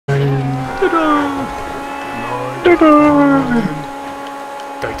Oh.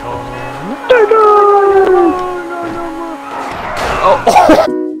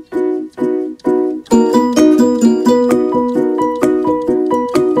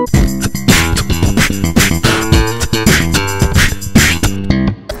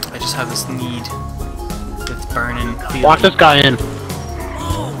 I just have this need. It's burning. Lock this guy in.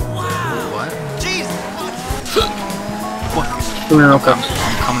 What? What? Funeral comes.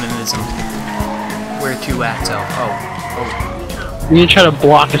 I'm coming into this. Where to at? Oh. You need to try to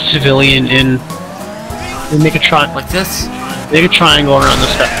block a civilian in. And make a Like this? Make a triangle around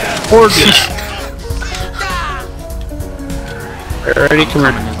this guy. Or just. Ready? Come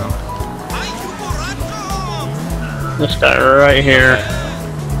here. This guy right here.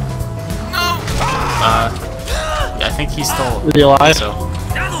 Yeah, I think he's still. Is he alive? So.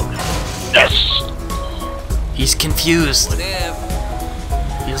 Yes. He's confused.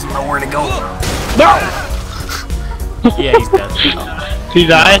 He doesn't know where to go. No. Yeah, he's dead. Oh. He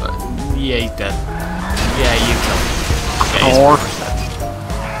died. Yeah, he's dead. Yeah, you killed him. Yeah,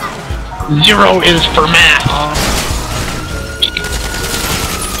 he's 0 is for math.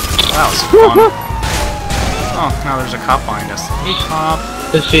 That was fun. Oh, now there's a cop behind us. Hey, cop.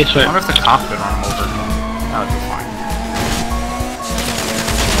 His face I went. wonder if the cop could run him over. That would be fine.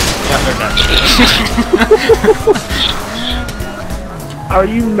 Yeah, they're dead. Are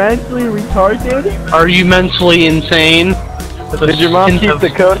you mentally retarded? Are you mentally insane? Did your mom keep the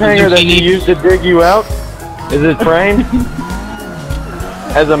coat hanger that you used to dig you out? Is it framed?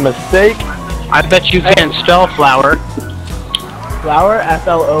 As a mistake? I bet you can't spell flower. Flower,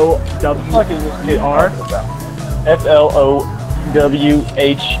 F-L-O-W-E-R.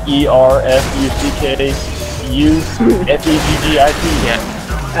 F-L-O-W-H-E-R-F-U-C-K-U-F-E-G-G-I-T.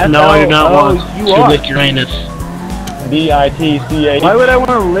 Yeah. No, I do not want you to are. lick your anus. B-I-T-C-H. Why would I want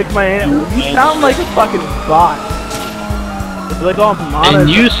to lick my anus? You sound like a fucking bot. It's like all mono. And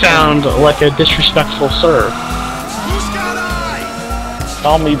you sound like a disrespectful sir.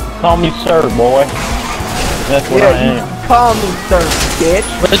 Call me sir, boy. That's what I you am. call me sir, bitch.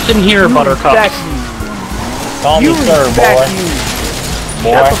 Listen here, You Buttercup. respect me. Call me You sir, respect boy. me.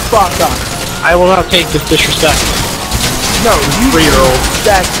 Boy. Shut the fuck up. I will not take this disrespect. No, you 3-year-old.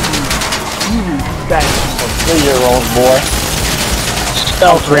 respect me. You respect me. 3-year-old boy.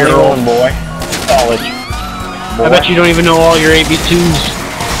 Spell 3-year-old. boy. College. Boy. I bet you don't even know all your AB2s.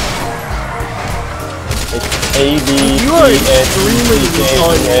 It's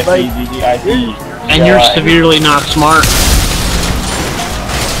A-B-C-S-E-C-K-U-F-E-G-G-I-T. And you're severely not smart.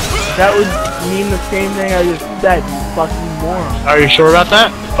 That would mean the same thing I just said, you fucking moron. Are you sure about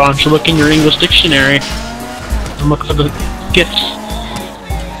that? Why don't you look in your English dictionary and look for the gifts?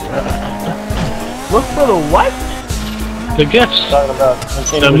 Look for the what? The gifts. Talking about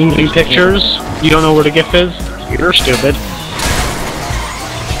The moving pictures. You don't know where the GIF is? You're stupid.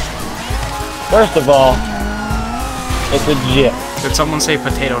 First of all, it's a GIF. Did someone say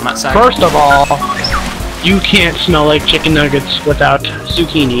potato, not sack? First of all, you can't smell like chicken nuggets without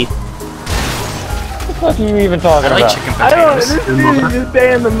zucchini. What are you even talking I like about? chicken I don't know, potatoes. this dude is just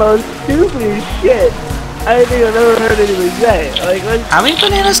saying the most stupid shit I think I've ever heard anybody say. Like, How many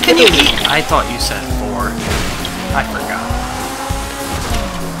bananas can you eat? I thought you said 4. I forgot.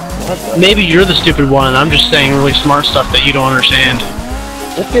 Maybe you're the stupid one, and I'm just saying really smart stuff that you don't understand.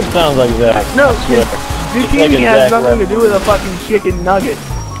 This kid sounds like Zach. no, Yeah. zucchini Like a has Zach nothing to Rabbit. do with a fucking chicken nugget.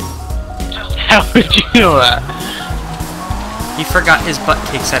 How would you know that? He forgot his butt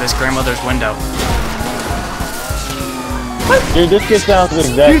cakes at his grandmother's window. Dude, this kid sounds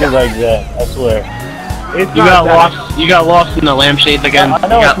exactly like Zach. I swear. It's You not got that. lost. You got lost in the lampshade again. I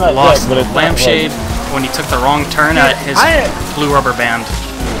know He it's got not lost Zach, but in it's the lampshade when he took the wrong turn at his blue rubber band.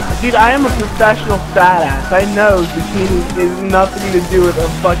 Dude, I am a professional fat ass. I know zucchini is nothing to do with a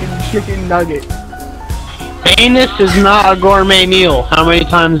fucking chicken nugget. Anus is not a gourmet meal. How many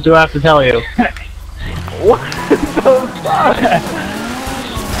times do I have to tell you? What the fuck?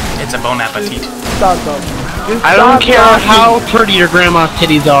 It's a bon appetit. Stop talking. Just I don't stop care talking. how pretty your grandma's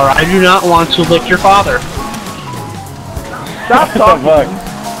titties are. I do not want to lick your father. Stop What the fuck? talking.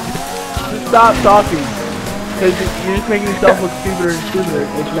 Just stop talking. Because you're just making yourself look stupider and stupider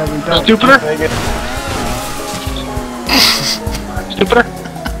each and every time. Stupider? Stupider?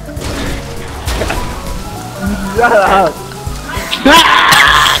 Shut up.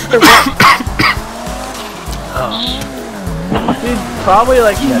 Dude, probably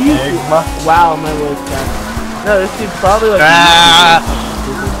like wow, my little cat. No, this dude probably like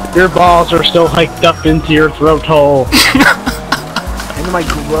Your balls are still hiked up into your throat hole. into my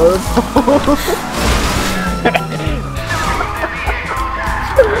growth.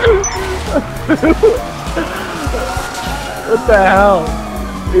 What the hell?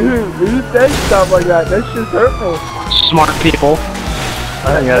 Who says stuff like that? That's just hurtful. Smart people.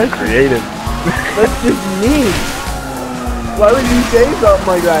 I think that's creative. That's just mean. Why would you say something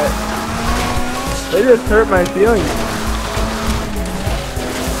like that? They just hurt my feelings.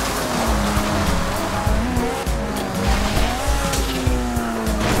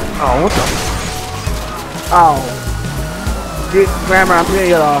 Oh, what the? Ow. Grandma, I'm gonna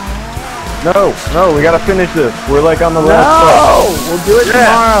get off. No, we gotta finish this. We're like on the last No! We'll do it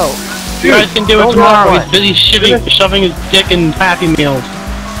tomorrow. You guys can do it don't tomorrow. lie. He's busy shoving his dick in Happy Meals.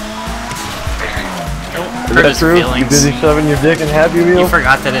 Don't Is hurt that his true? You feelings. busy shoving your dick in Happy You Meal?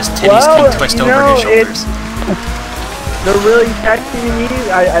 forgot that his titties Well, can twist you over know, his shoulders. They're really texting me.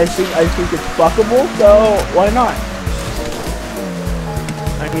 I think it's fuckable, so why not?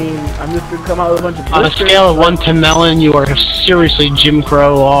 I mean, I'm just gonna come out with a bunch of On a blisters, scale of but- 1 to melon, you are seriously Jim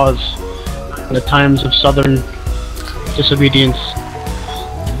Crow laws in the times of Southern disobedience.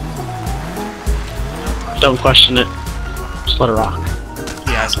 Don't question it. Just let it rock.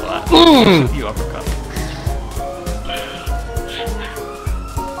 Yeah, I saw that. Mm. You uppercut.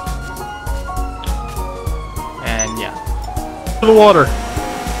 And yeah. To the water.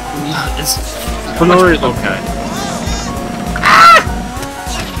 It's For no reason. Okay.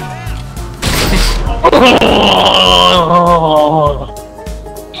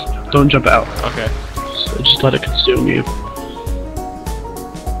 Don't jump out. Okay. So just let it consume you.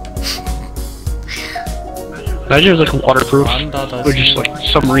 Imagine it was like waterproof. Or just like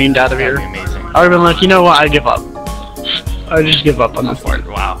submarined out of That'd here. be amazing. I would've been like, you know what, I give up. I just give up on this part.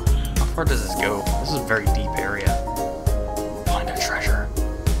 Wow. How far does this go? This is a very deep area. Find a treasure.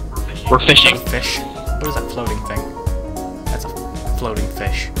 We're fishing. A fish? What is that floating thing? That's a floating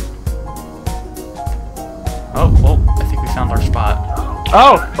fish. Oh, well, I think we found our spot.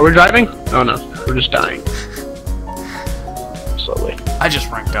 Oh, are we driving? Oh no, we're just dying. Slowly. I just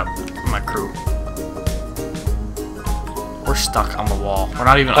ranked up my crew. We're stuck on the wall. We're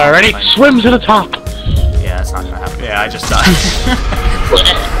not even on the Alrighty, thing. swim to the top. Yeah, it's not gonna happen. Yeah, I just died.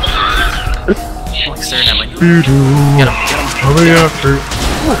 I'm like staring at my... Get him, get him.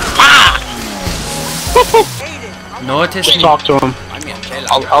 Notice Just me. talk to him.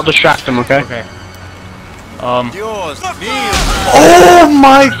 I'll distract him, okay? Okay. Oh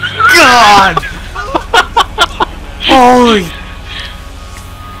my god! Holy!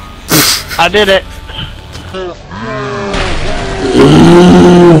 I did it.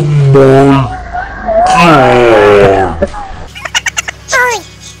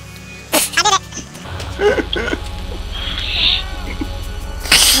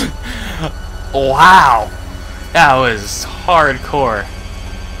 Wow! That was hardcore.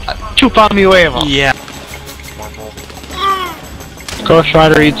 Chupa mi huevo. Yeah. Ghost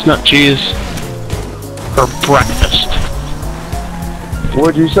Rider eats nut cheese for breakfast.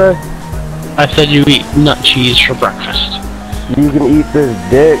 What'd you say? I said you eat nut cheese for breakfast. You can eat this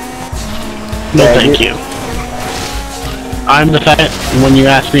dick. No, Faggot. thank you. I'm the fat when you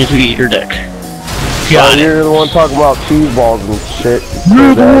ask me to eat your dick. Got it. You're the one talking about cheese balls and shit.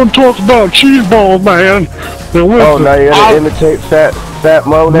 You're the one talking about cheese balls, man. Now listen, Oh, now you gotta imitate Fat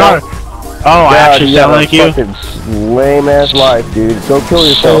Mo now? No. Oh, I actually you sound got like a you. fucking lame ass life, dude. Go kill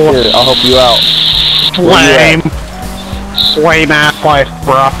yourself. Here, I'll help you out. Lame. Lame ass life,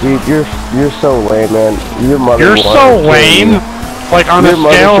 bruh. Dude, you're so lame, man. Your mother. You're wanted so to kill lame. you. Like on Your a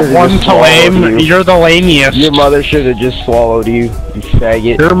mother scale of should've 1 just to swallowed lame, you. you're the lamiest. Your mother should have just swallowed you, you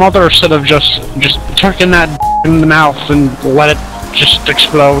faggot. Your mother should have just taken that in the mouth and let it just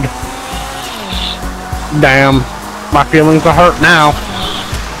explode. Damn. My feelings are hurt now.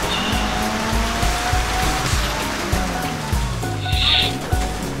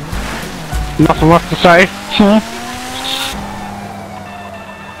 Nothing left to say.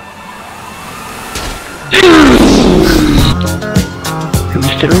 Are you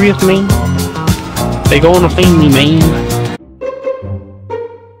serious, man? They gonna find me, man.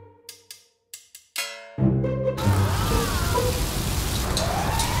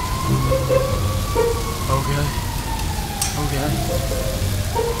 Okay. Okay.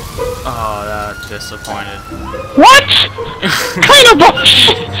 Oh, that's disappointed. What? Kind of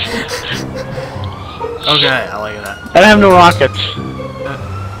bullshit. Okay, I like that. I have no rockets.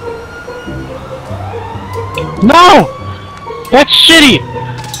 No! That's shitty!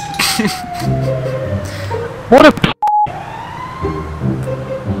 What a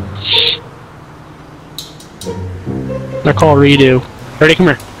They're called redo. Ready, come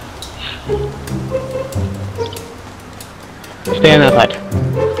here. Stay on that side.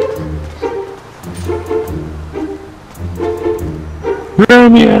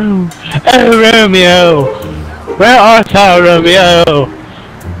 Romeo! Oh, Romeo! Where art thou, Romeo?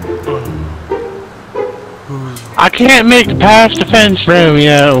 I can't make it past the fence,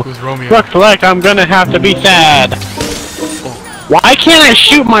 Romeo. Who's Romeo? Looks like I'm gonna have to be sad. Why can't I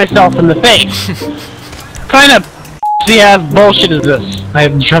shoot myself in the face? What kind of ass bullshit is this? I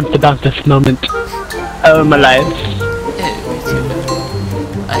have dreamt about this moment all my life.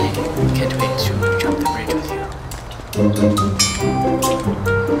 I can't wait to jump the bridge with you.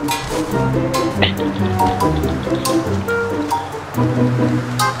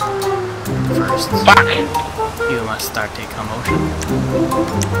 First, Fuck! you must start a commotion.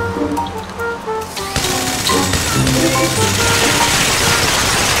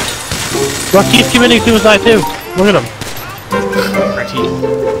 Look, he's committing suicide too. Look at him. Ricky.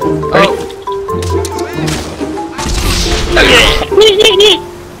 Oh!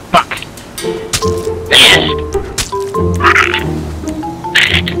 Fuck.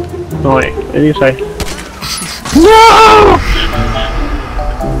 Oh wait, what did you say? No!